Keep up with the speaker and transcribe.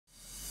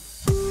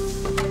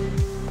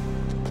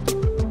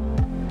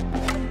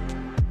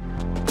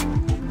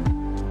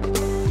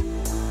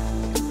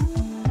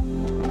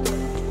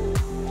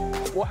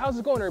Well, how's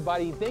it going,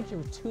 everybody? Thank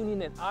you for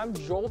tuning in. I'm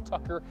Joel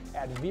Tucker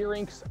at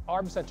RV'ing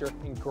RV Center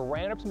in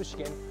Grand Rapids,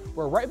 Michigan,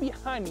 where right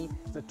behind me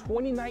is the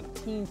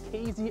 2019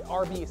 KZ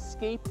RV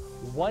Escape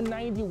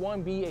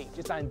 191 BH.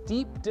 It's on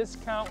deep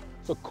discount,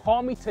 so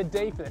call me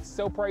today for that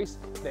sale price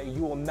that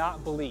you will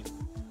not believe.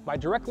 My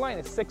direct line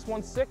is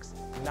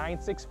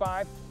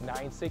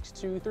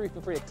 616-965-9623.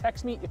 Feel free to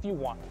text me if you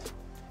want.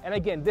 And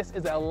again, this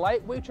is a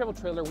lightweight travel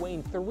trailer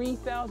weighing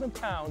 3,000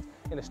 pounds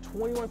and is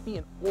 21 feet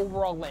in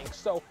overall length.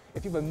 So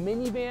if you have a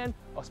minivan,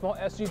 a small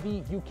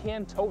SUV, you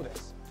can tow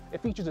this.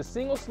 It features a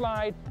single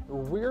slide,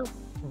 rear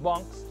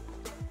bunks,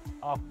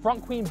 a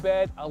front queen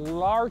bed, a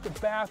large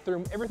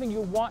bathroom, everything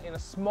you want in a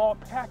small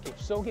package.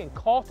 So again,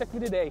 call, text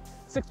me today,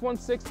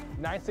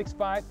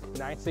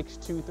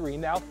 616-965-9623.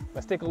 Now,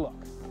 let's take a look.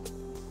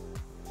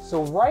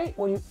 So right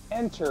when you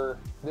enter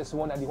this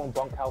 191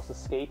 bunkhouse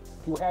Escape,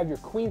 you have your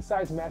queen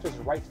size mattress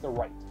right to the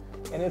right.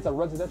 And it's a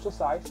residential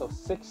size, so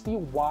 60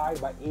 wide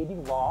by 80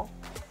 long.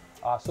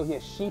 So if you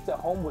have sheets at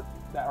home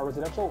that are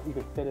residential, you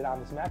can fit it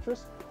on this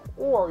mattress,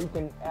 or you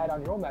can add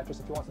on your own mattress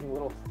if you want something a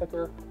little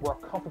thicker, more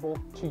comfortable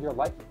to your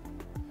liking.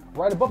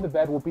 Right above the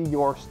bed will be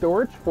your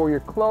storage for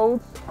your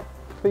clothes,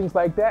 things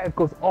like that. It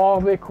goes all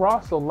the way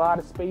across, so a lot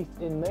of space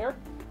in there.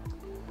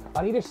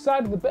 On either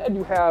side of the bed,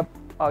 you have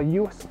a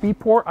USB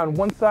port on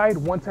one side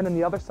on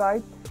the other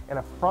side, and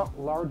a front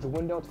large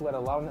window to let a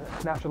lot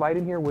of natural light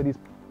in here with these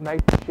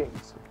nice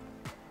shades.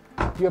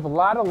 You have a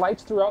lot of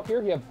lights throughout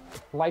here. You have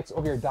lights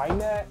over your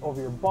dinette, over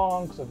your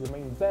bunks, over your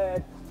main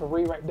bed,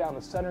 3 right down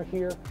the center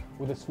here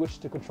with a switch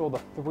to control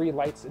the 3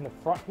 lights in the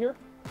front here.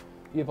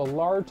 You have a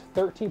large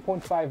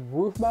 13.5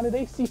 roof mounted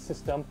AC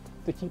system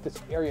to keep this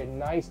area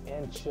nice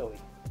and chilly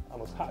on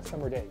those hot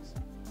summer days.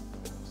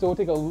 So we'll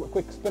take a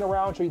quick spin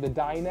around, show you the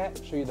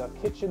dinette, show you the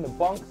kitchen, the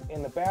bunks,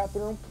 and the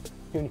bathroom. If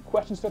you have any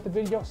questions throughout the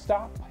video,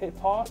 stop, hit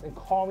pause, and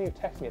call me or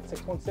text me at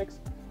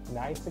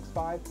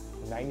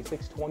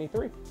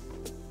 616-965-9623.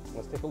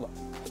 Let's take a look.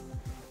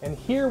 And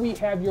here we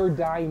have your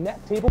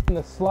dinette table in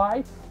the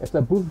slide. It's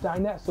a booth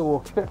dinette, so it will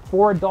fit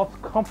 4 adults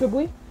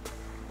comfortably.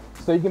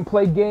 So you can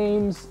play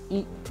games,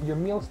 eat your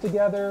meals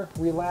together,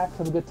 relax,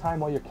 have a good time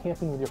while you're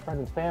camping with your friends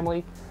and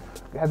family.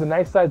 It has a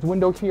nice sized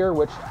window here,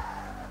 which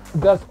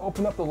does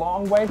open up the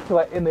long way to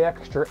let in the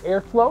extra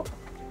airflow.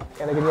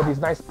 And again, you have these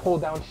nice pull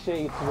down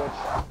shades, which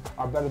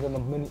are better than the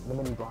mini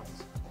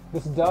blinds.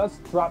 This does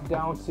drop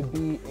down to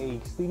be a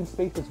sleeping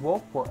space as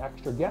well for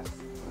extra guests.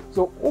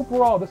 So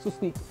overall, this will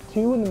sleep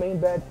 2 in the main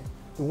bed,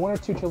 1 or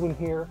 2 children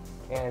here,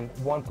 and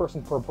 1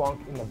 person per bunk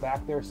in the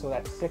back there. So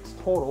that's 6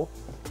 total,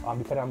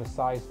 depending on the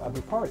size of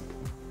your party.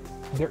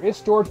 There is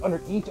storage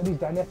under each of these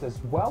dinettes as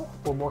well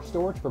for more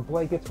storage, for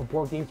blankets, for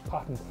board games,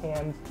 pots and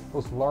pans,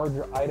 those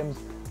larger items,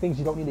 things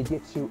you don't need to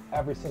get to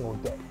every single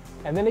day.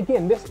 And then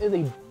again, this is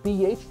a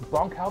BH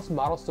bunkhouse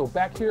model, so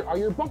back here are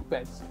your bunk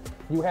beds.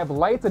 You have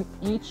lights in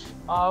each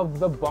of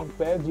the bunk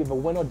beds. You have a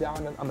window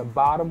down on the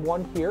bottom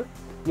one here.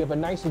 You have a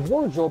nice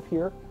wardrobe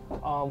here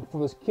for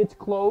those kids'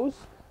 clothes,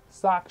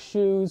 socks,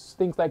 shoes,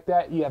 things like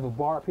that. You have a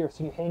bar up here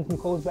so you can hang some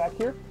clothes back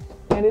here.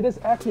 And it is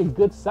actually a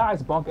good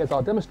size bunk, as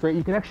I'll demonstrate.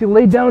 You can actually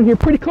lay down here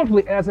pretty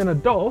comfortably as an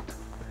adult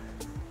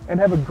and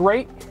have a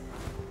great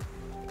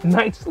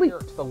night's sleep.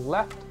 To the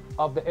left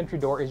of the entry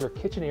door is your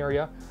kitchen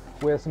area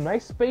with some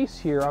nice space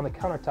here on the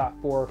countertop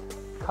for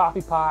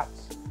coffee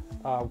pots,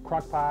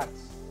 crock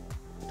pots,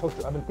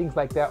 toaster oven, things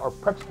like that, or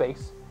prep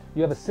space.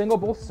 You have a single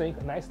bowl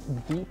sink, nice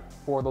deep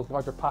for those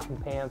larger pots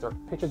and pans or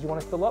pitchers you want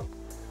to fill up.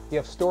 You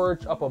have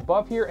storage up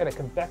above here and a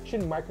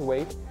convection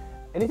microwave.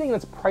 Anything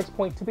that's price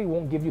point typically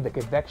won't give you the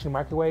convection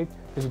microwave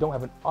because you don't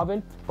have an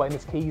oven, but in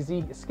this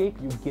KZ Escape,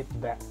 you get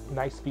that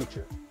nice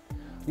feature.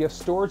 You have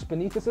storage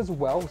beneath this as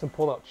well with some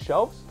pull-out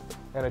shelves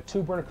and a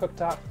 2-burner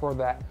cooktop for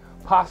that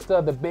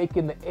pasta, the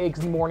bacon, the eggs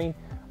in the morning,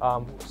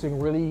 so you can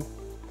really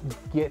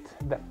get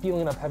that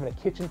feeling of having a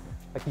kitchen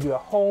like you do at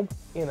home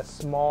in a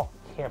small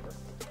camper.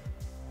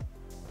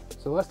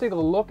 So let's take a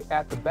look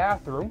at the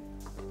bathroom.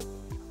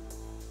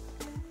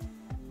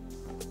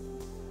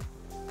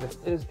 This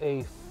is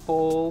a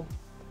full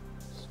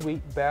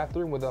suite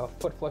bathroom with a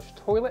foot flush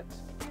toilet.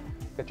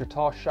 Got your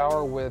tall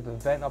shower with a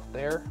vent up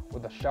there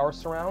with a shower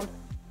surround.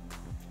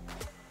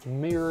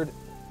 Mirrored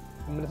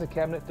medicine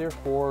cabinet there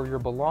for your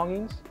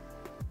belongings.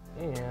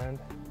 And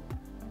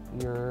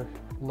your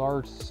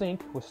large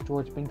sink with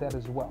storage beneath that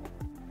as well.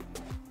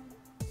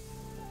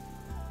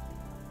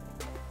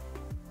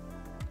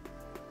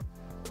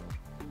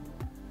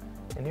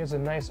 And here's a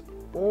nice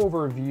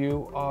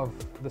overview of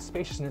the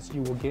spaciousness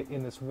you will get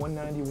in this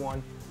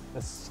 191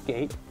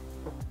 Escape.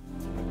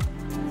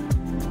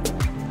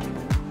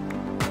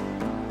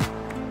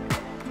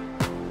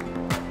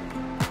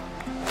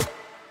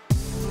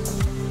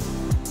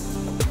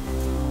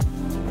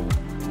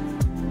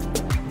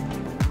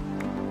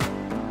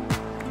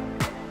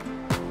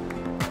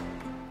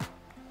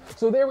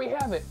 So there we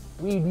have it.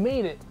 We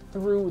made it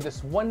through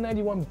this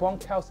 191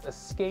 bunkhouse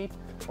Escape,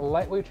 a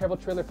lightweight travel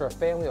trailer for a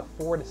family of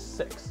 4 to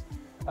 6.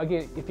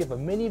 Again, if you have a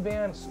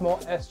minivan, small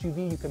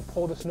SUV, you can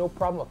pull this no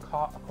problem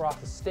across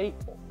the state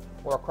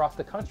or across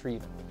the country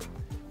even.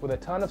 With a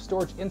ton of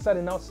storage inside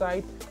and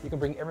outside, you can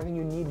bring everything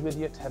you need with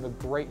you to have a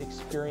great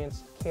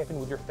experience camping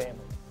with your family.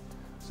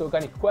 So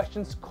got any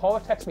questions, call or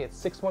text me at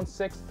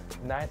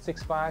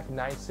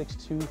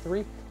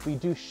 616-965-9623. We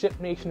do ship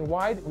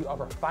nationwide, we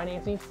offer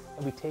financing,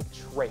 and we take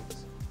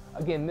trades.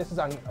 Again, this is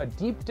on a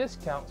deep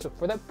discount, so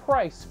for that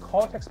price,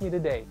 call or text me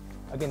today.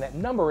 Again, that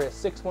number is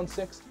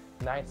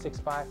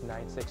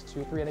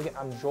 616-965-9623. And again,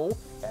 I'm Joel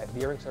at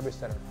RV'ing Service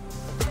Center.